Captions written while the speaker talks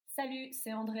Salut,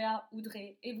 c'est Andrea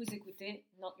Oudré et vous écoutez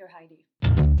Not Your Heidi.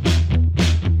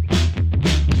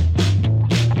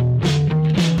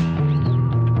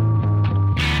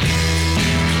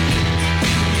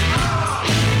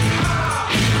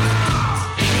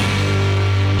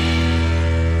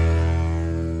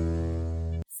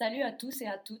 Salut à tous et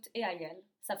à toutes et à Yael.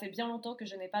 Ça fait bien longtemps que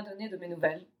je n'ai pas donné de mes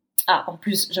nouvelles. Ah, en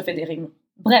plus, je fais des rimes.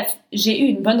 Bref, j'ai eu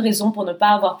une bonne raison pour ne pas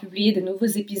avoir publié de nouveaux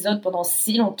épisodes pendant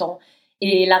si longtemps.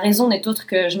 Et la raison n'est autre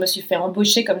que je me suis fait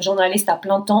embaucher comme journaliste à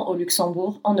plein temps au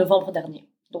Luxembourg en novembre dernier.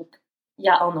 Donc, il y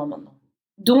a 1 an maintenant.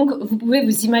 Donc, vous pouvez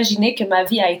vous imaginer que ma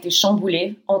vie a été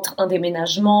chamboulée entre un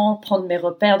déménagement, prendre mes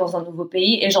repères dans un nouveau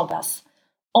pays et j'en passe.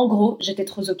 En gros, j'étais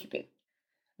trop occupée.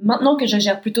 Maintenant que je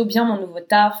gère plutôt bien mon nouveau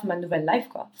taf, ma nouvelle life,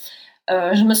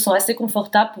 je me sens assez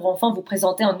confortable pour enfin vous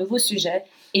présenter un nouveau sujet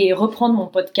et reprendre mon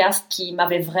podcast qui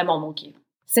m'avait vraiment manqué.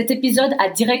 Cet épisode a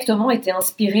directement été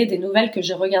inspiré des nouvelles que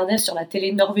je regardais sur la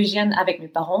télé norvégienne avec mes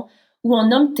parents, où un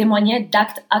homme témoignait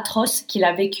d'actes atroces qu'il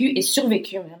a vécu et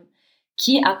survécu même,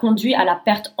 qui a conduit à la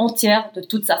perte entière de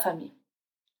toute sa famille.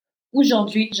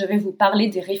 Aujourd'hui, je vais vous parler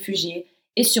des réfugiés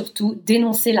et surtout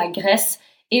dénoncer la Grèce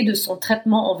et de son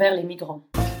traitement envers les migrants.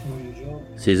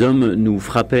 Ces hommes nous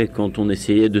frappaient quand on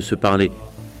essayait de se parler.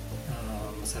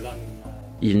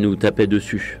 Ils nous tapaient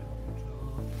dessus.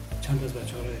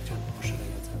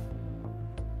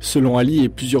 Selon Ali et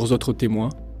plusieurs autres témoins,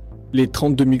 les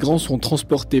 32 migrants sont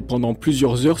transportés pendant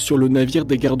plusieurs heures sur le navire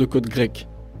des gardes-côtes grecs,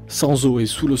 sans eau et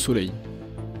sous le soleil.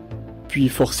 Puis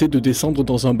forcés de descendre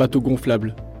dans un bateau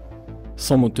gonflable,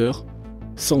 sans moteur,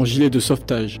 sans gilet de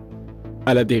sauvetage,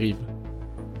 à la dérive.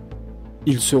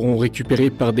 Ils seront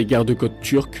récupérés par des gardes-côtes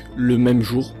turcs le même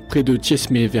jour, près de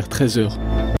Çeşme vers 13h.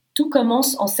 Tout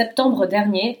commence en septembre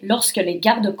dernier lorsque les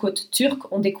gardes-côtes turcs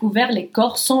ont découvert les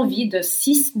corps sans vie de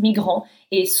 6 migrants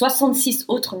et 66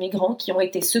 autres migrants qui ont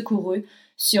été secourus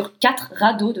sur 4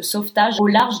 radeaux de sauvetage au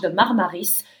large de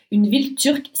Marmaris, une ville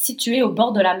turque située au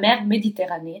bord de la mer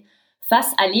Méditerranée,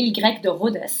 face à l'île grecque de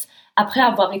Rhodes, après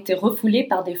avoir été refoulés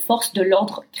par des forces de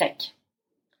l'ordre grec.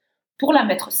 Pour la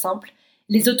mettre simple,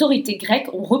 les autorités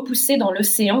grecques ont repoussé dans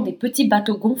l'océan des petits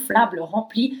bateaux gonflables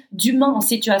remplis d'humains en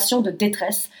situation de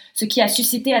détresse, ce qui a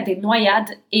suscité à des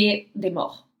noyades et des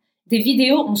morts. Des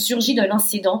vidéos ont surgi de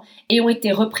l'incident et ont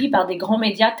été repris par des grands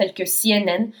médias tels que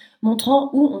CNN,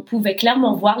 montrant où on pouvait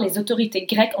clairement voir les autorités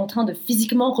grecques en train de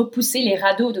physiquement repousser les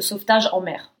radeaux de sauvetage en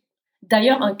mer.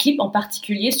 D'ailleurs, un clip en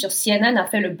particulier sur CNN a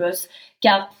fait le buzz,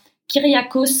 car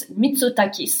Kyriakos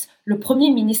Mitsotakis, le Premier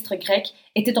ministre grec,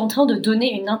 était en train de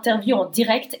donner une interview en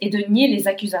direct et de nier les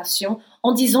accusations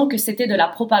en disant que c'était de la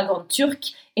propagande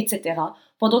turque, etc.,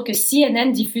 pendant que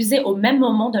CNN diffusait au même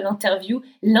moment de l'interview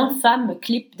l'infâme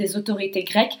clip des autorités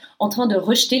grecques en train de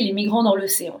rejeter les migrants dans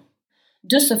l'océan.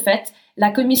 De ce fait, la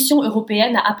Commission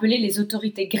européenne a appelé les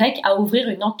autorités grecques à ouvrir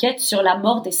une enquête sur la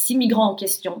mort des 6 migrants en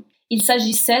question. Il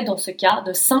s'agissait dans ce cas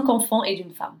de 5 enfants et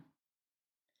d'une femme.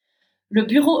 Le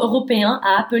Bureau européen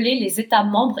a appelé les États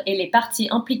membres et les parties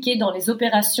impliquées dans les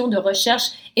opérations de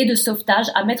recherche et de sauvetage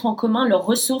à mettre en commun leurs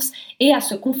ressources et à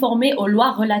se conformer aux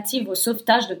lois relatives au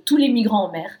sauvetage de tous les migrants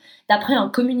en mer, d'après un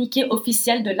communiqué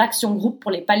officiel de l'Action Group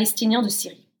pour les Palestiniens de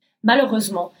Syrie.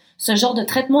 Malheureusement, ce genre de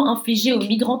traitement infligé aux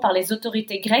migrants par les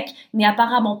autorités grecques n'est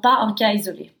apparemment pas un cas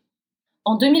isolé.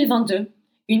 En 2022,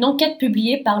 une enquête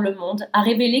publiée par Le Monde a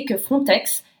révélé que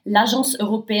Frontex, l'agence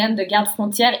européenne de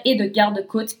garde-frontières et de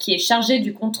garde-côtes qui est chargée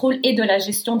du contrôle et de la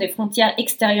gestion des frontières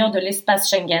extérieures de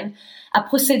l'espace Schengen, a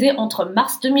procédé entre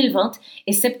mars 2020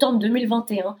 et septembre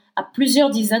 2021 à plusieurs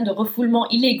dizaines de refoulements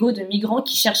illégaux de migrants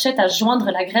qui cherchaient à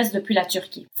joindre la Grèce depuis la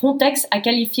Turquie. Frontex a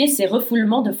qualifié ces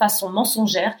refoulements de façon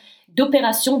mensongère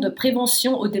d'opérations de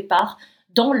prévention au départ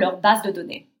dans leur base de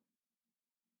données.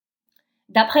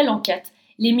 D'après l'enquête,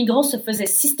 les migrants se faisaient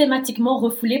systématiquement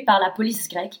refouler par la police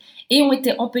grecque et ont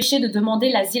été empêchés de demander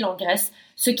l'asile en Grèce,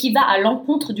 ce qui va à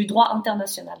l'encontre du droit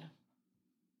international.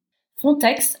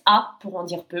 Frontex a, pour en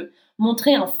dire peu,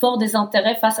 montré un fort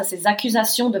désintérêt face à ces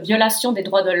accusations de violation des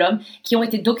droits de l'homme qui ont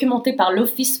été documentées par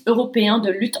l'Office européen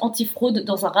de lutte antifraude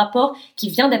dans un rapport qui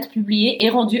vient d'être publié et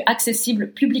rendu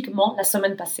accessible publiquement la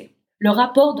semaine passée. Le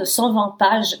rapport de 120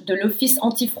 pages de l'Office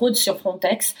antifraude sur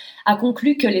Frontex a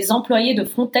conclu que les employés de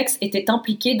Frontex étaient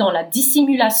impliqués dans la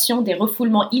dissimulation des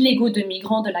refoulements illégaux de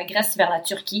migrants de la Grèce vers la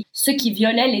Turquie, ce qui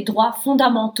violait les droits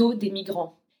fondamentaux des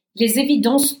migrants. Les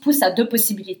évidences poussent à 2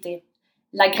 possibilités.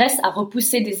 La Grèce a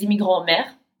repoussé des immigrants en mer,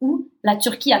 ou la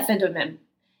Turquie a fait de même.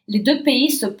 Les 2 pays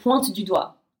se pointent du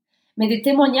doigt. Mais des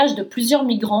témoignages de plusieurs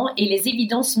migrants et les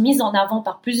évidences mises en avant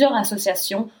par plusieurs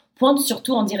associations pointent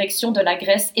surtout en direction de la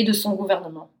Grèce et de son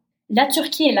gouvernement. La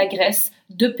Turquie et la Grèce,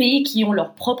 2 pays qui ont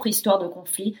leur propre histoire de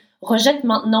conflit, rejettent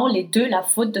maintenant les deux la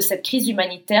faute de cette crise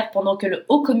humanitaire pendant que le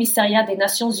Haut Commissariat des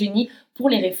Nations Unies pour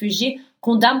les réfugiés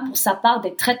condamne pour sa part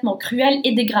des traitements cruels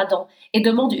et dégradants et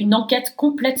demande une enquête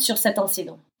complète sur cet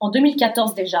incident. En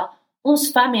 2014 déjà,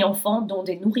 11 femmes et enfants, dont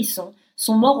des nourrissons,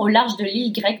 sont morts au large de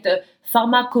l'île grecque de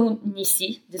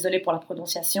Pharmakonisi, désolé pour la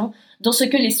prononciation, dans ce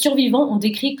que les survivants ont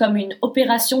décrit comme une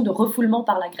opération de refoulement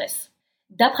par la Grèce.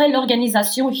 D'après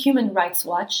l'organisation Human Rights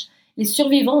Watch, les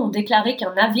survivants ont déclaré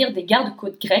qu'un navire des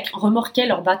gardes-côtes grecs remorquait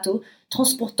leur bateau,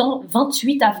 transportant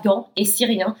 28 Afghans et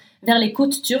Syriens vers les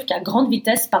côtes turques à grande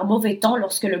vitesse par mauvais temps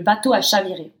lorsque le bateau a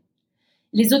chaviré.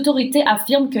 Les autorités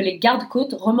affirment que les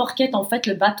gardes-côtes remorquaient en fait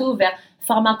le bateau vers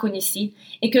Pharmakonisi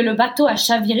et que le bateau a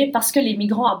chaviré parce que les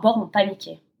migrants à bord ont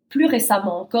paniqué. Plus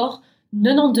récemment encore,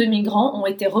 92 migrants ont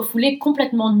été refoulés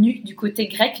complètement nus du côté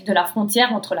grec de la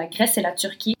frontière entre la Grèce et la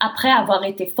Turquie après avoir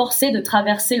été forcés de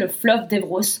traverser le fleuve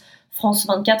d'Evros, France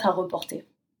 24 a reporté.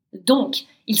 Donc,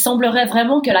 il semblerait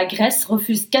vraiment que la Grèce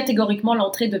refuse catégoriquement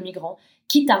l'entrée de migrants,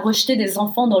 quitte à rejeter des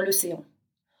enfants dans l'océan.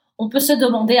 On peut se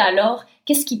demander alors,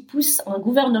 qu'est-ce qui pousse un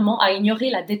gouvernement à ignorer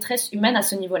la détresse humaine à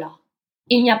ce niveau-là ?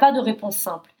 Il n'y a pas de réponse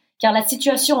simple, car la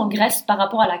situation en Grèce par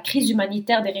rapport à la crise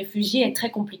humanitaire des réfugiés est très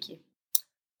compliquée.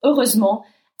 Heureusement,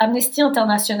 Amnesty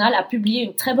International a publié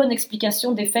une très bonne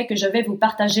explication des faits que je vais vous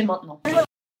partager maintenant.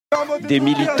 Des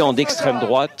militants d'extrême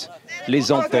droite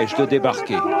les empêchent de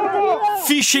débarquer.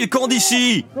 Fichez le camp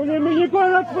d'ici!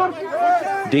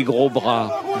 Des gros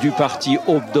bras du parti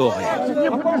Aube Dorée.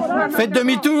 Faites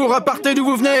demi-tour, partez d'où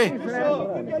vous venez!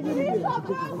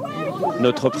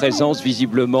 Notre présence,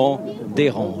 visiblement,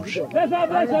 dérange.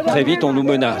 Très vite, on nous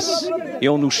menace et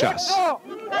on nous chasse.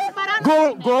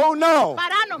 Go now!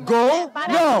 Go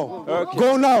now! Okay.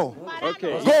 Go now!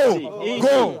 Okay.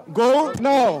 Go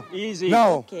now! Easy.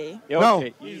 Now! Now!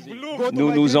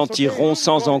 Nous nous en tirerons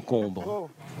sans encombre.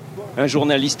 Un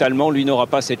journaliste allemand, lui, n'aura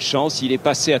pas cette chance. Il est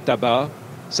passé à tabac,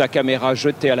 sa caméra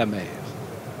jetée à la mer.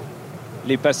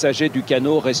 Les passagers du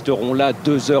canot resteront là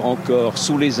 2 heures encore,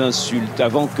 sous les insultes,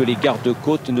 avant que les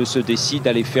gardes-côtes ne se décident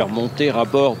à les faire monter à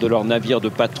bord de leur navire de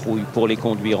patrouille pour les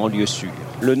conduire en lieu sûr.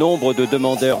 Le nombre de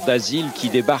demandeurs d'asile qui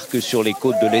débarquent sur les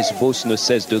côtes de Lesbos ne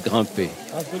cesse de grimper.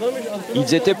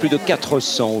 Ils étaient plus de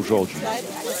 400 aujourd'hui.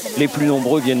 Les plus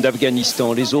nombreux viennent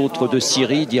d'Afghanistan, les autres de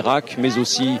Syrie, d'Irak, mais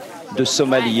aussi de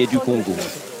Somalie et du Congo.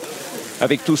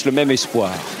 Avec tous le même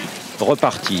espoir,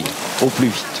 repartir au plus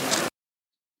vite.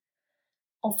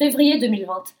 En février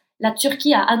 2020, la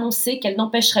Turquie a annoncé qu'elle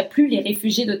n'empêcherait plus les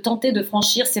réfugiés de tenter de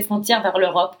franchir ses frontières vers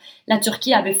l'Europe. La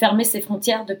Turquie avait fermé ses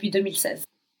frontières depuis 2016.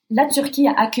 La Turquie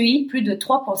a accueilli plus de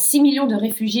 3,6 millions de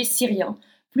réfugiés syriens,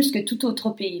 plus que tout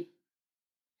autre pays.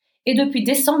 Et depuis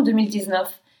décembre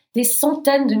 2019, des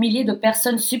centaines de milliers de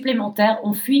personnes supplémentaires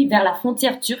ont fui vers la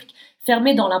frontière turque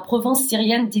fermée dans la province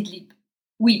syrienne d'Idlib.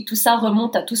 Oui, tout ça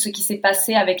remonte à tout ce qui s'est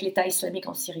passé avec l'État islamique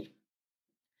en Syrie.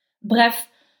 Bref,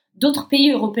 d'autres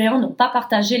pays européens n'ont pas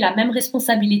partagé la même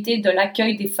responsabilité de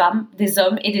l'accueil des femmes, des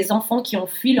hommes et des enfants qui ont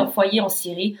fui leur foyer en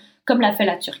Syrie, comme l'a fait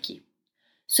la Turquie.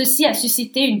 Ceci a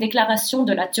suscité une déclaration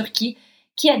de la Turquie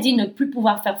qui a dit ne plus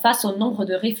pouvoir faire face au nombre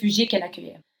de réfugiés qu'elle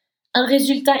accueillait. Un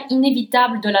résultat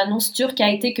inévitable de l'annonce turque a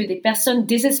été que des personnes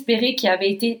désespérées qui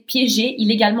avaient été piégées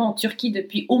illégalement en Turquie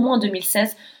depuis au moins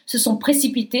 2016 se sont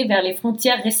précipitées vers les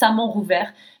frontières récemment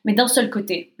rouvertes, mais d'un seul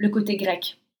côté, le côté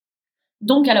grec.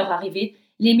 Donc à leur arrivée,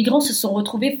 les migrants se sont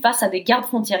retrouvés face à des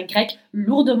gardes-frontières grecs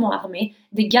lourdement armés,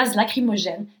 des gaz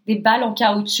lacrymogènes, des balles en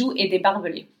caoutchouc et des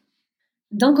barbelés.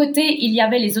 D'un côté, il y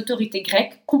avait les autorités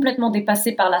grecques, complètement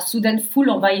dépassées par la soudaine foule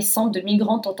envahissante de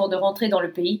migrants tentant de rentrer dans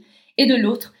le pays, et de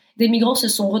l'autre, des migrants se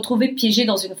sont retrouvés piégés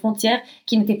dans une frontière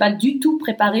qui n'était pas du tout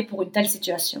préparée pour une telle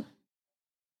situation.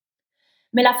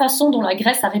 Mais la façon dont la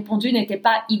Grèce a répondu n'était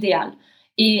pas idéale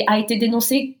et a été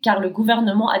dénoncée car le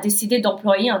gouvernement a décidé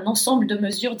d'employer un ensemble de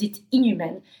mesures dites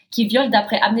inhumaines qui violent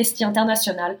d'après Amnesty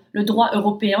International le droit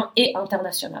européen et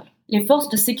international. Les forces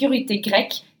de sécurité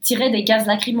grecques tiraient des gaz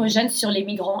lacrymogènes sur les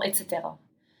migrants, etc.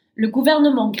 Le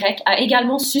gouvernement grec a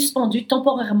également suspendu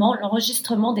temporairement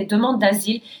l'enregistrement des demandes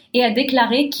d'asile et a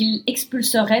déclaré qu'il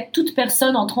expulserait toute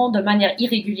personne entrant de manière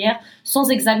irrégulière sans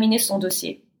examiner son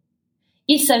dossier.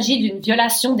 Il s'agit d'une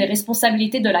violation des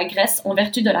responsabilités de la Grèce en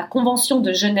vertu de la Convention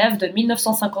de Genève de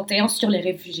 1951 sur les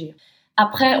réfugiés.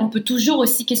 Après, on peut toujours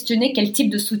aussi questionner quel type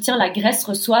de soutien la Grèce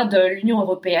reçoit de l'Union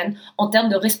européenne en termes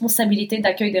de responsabilité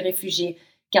d'accueil des réfugiés,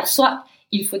 car soit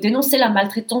il faut dénoncer la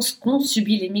maltraitance qu'ont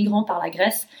subi les migrants par la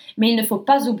Grèce, mais il ne faut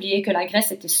pas oublier que la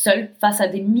Grèce était seule face à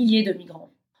des milliers de migrants.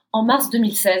 En mars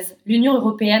 2016, l'Union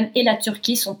européenne et la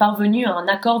Turquie sont parvenues à un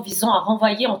accord visant à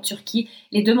renvoyer en Turquie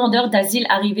les demandeurs d'asile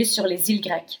arrivés sur les îles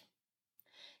grecques.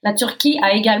 La Turquie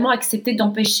a également accepté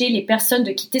d'empêcher les personnes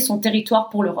de quitter son territoire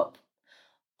pour l'Europe.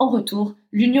 En retour,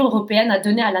 l'Union européenne a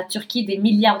donné à la Turquie des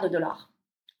milliards de dollars.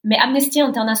 Mais Amnesty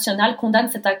International condamne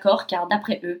cet accord car,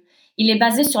 d'après eux, il est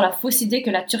basé sur la fausse idée que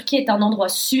la Turquie est un endroit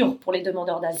sûr pour les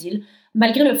demandeurs d'asile,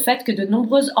 malgré le fait que de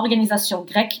nombreuses organisations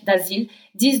grecques d'asile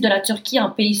disent de la Turquie un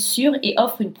pays sûr et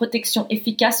offrent une protection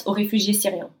efficace aux réfugiés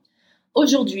syriens.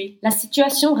 Aujourd'hui, la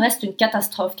situation reste une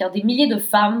catastrophe car des milliers de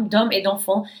femmes, d'hommes et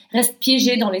d'enfants restent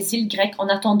piégés dans les îles grecques en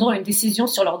attendant une décision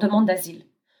sur leur demande d'asile.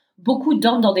 Beaucoup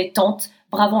dorment dans des tentes,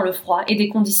 bravant le froid et des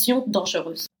conditions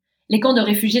dangereuses. Les camps de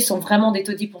réfugiés sont vraiment des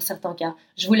taudis pour certains cas.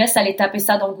 Je vous laisse aller taper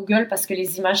ça dans Google parce que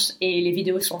les images et les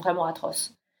vidéos sont vraiment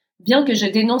atroces. Bien que je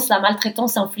dénonce la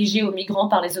maltraitance infligée aux migrants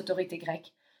par les autorités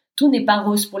grecques, tout n'est pas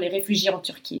rose pour les réfugiés en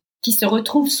Turquie, qui se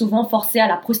retrouvent souvent forcés à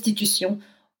la prostitution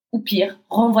ou pire,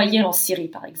 renvoyés en Syrie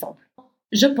par exemple.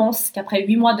 Je pense qu'après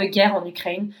 8 mois de guerre en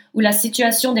Ukraine, où la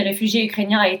situation des réfugiés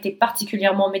ukrainiens a été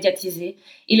particulièrement médiatisée,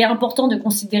 il est important de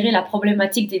considérer la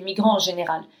problématique des migrants en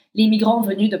général, les migrants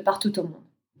venus de partout au monde.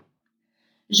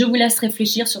 Je vous laisse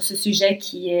réfléchir sur ce sujet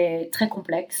qui est très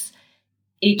complexe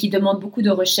et qui demande beaucoup de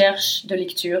recherche, de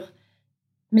lecture.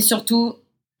 Mais surtout,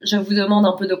 je vous demande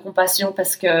un peu de compassion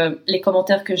parce que les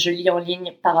commentaires que je lis en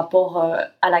ligne par rapport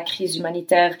à la crise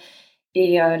humanitaire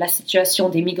et la situation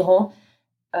des migrants,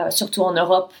 surtout en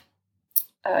Europe,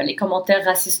 les commentaires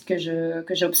racistes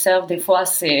que j'observe des fois,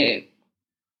 c'est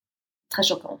très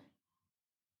choquant.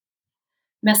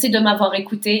 Merci de m'avoir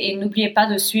écouté et n'oubliez pas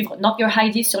de suivre Not Your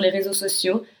Heidi sur les réseaux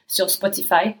sociaux, sur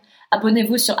Spotify.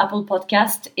 Abonnez-vous sur Apple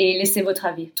Podcast et laissez votre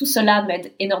avis. Tout cela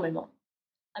m'aide énormément.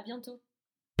 À bientôt.